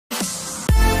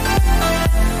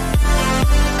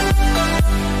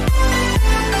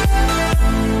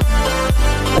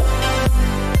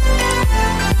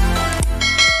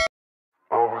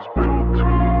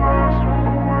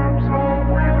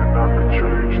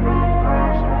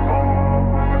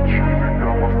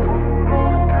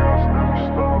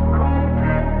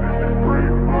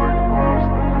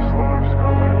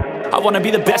wanna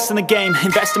be the best in the game,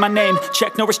 invest in my name,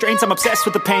 check no restraints, I'm obsessed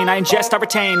with the pain. I ingest, I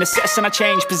retain, assess and I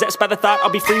change, possessed by the thought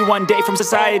I'll be free one day from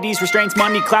society's restraints.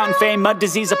 Money, clout and fame, mud,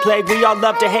 disease, a plague. We all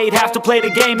love to hate, have to play the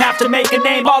game, have to make a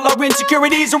name. All our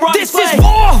insecurities are on display. This is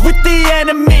war with the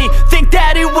enemy, think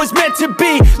that it was meant to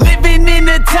be. Living in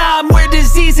a time where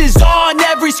disease is on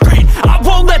every screen. I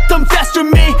won't let them fester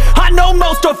me, I know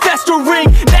most are festering.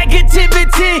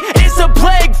 Negativity is a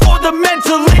plague for the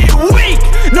mentally weak.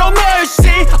 No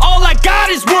mercy, all I got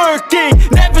is working.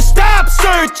 Never stop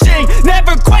searching,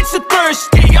 never quench the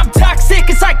thirsty. I'm toxic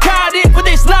and psychotic, with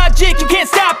this logic you can't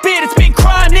stop it. It's been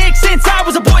chronic since I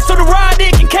was a boy, so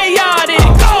neurotic and chaotic.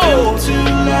 I'm built to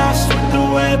last with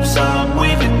the webs I'm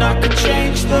weaving. I could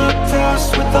change the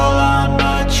past with all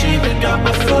I'm achieving. Got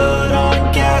my foot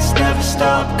on gas, never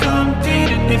stop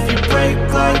competing. If you break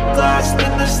like glass,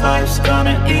 then this life's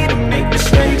gonna eat 'em. Make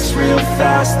mistakes real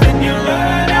fast, then you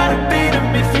learn how to beat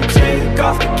 'em. If you take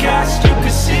off the cast, you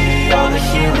can see all the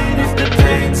healing. If the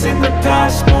pain's in the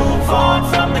past, move on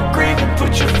from the grave and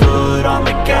put your foot on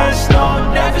the gas.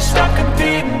 No, never stop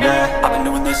competing, yeah. I've been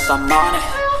doing this, I'm on it,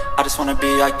 I just wanna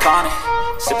be iconic.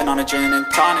 Sipping on a gin and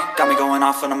tonic, got me going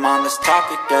off when I'm on this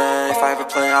topic, yeah. If I ever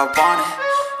play, I want it,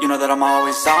 you know that I'm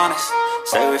always honest.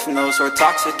 Stay away from those who are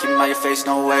toxic, keep them out your face,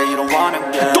 no way, you don't want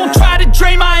them, yeah. Don't try to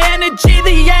drain my energy,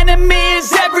 the enemy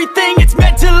is everything. It's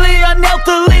mentally,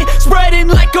 unhealthily, spreading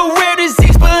like a rare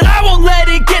disease. But I won't let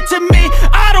it get to me,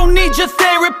 I don't need your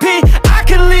therapy. I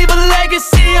can leave a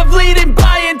legacy of leading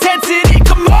by intensity.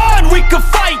 Come on, we can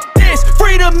fight this,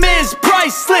 freedom is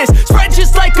priceless. Spread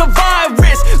just like a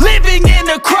virus, living in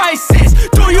a crisis.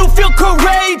 Do you feel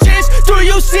courageous? Do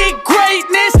you seek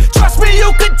greatness? Trust me,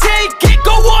 you can take it,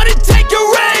 go on and take your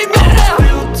aim, yeah. I'm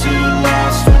built to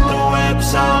last with the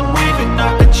webs I'm weaving.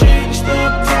 I could change the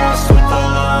past with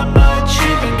all I'm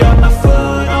achieving. Got my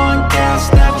foot on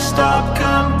gas, never stop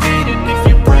competing. If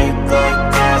you break like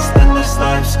glass, then this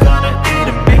life's gonna eat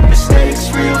 'em. Make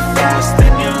mistakes real fast,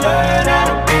 then you learn how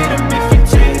to beat 'em. If you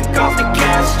take off the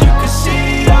cast, you can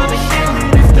see all the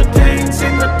healing. If the pain's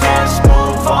in the past,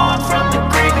 move on from the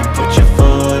grave and put your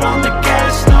foot on the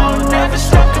gas. No, never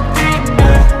stop competing,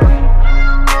 yeah.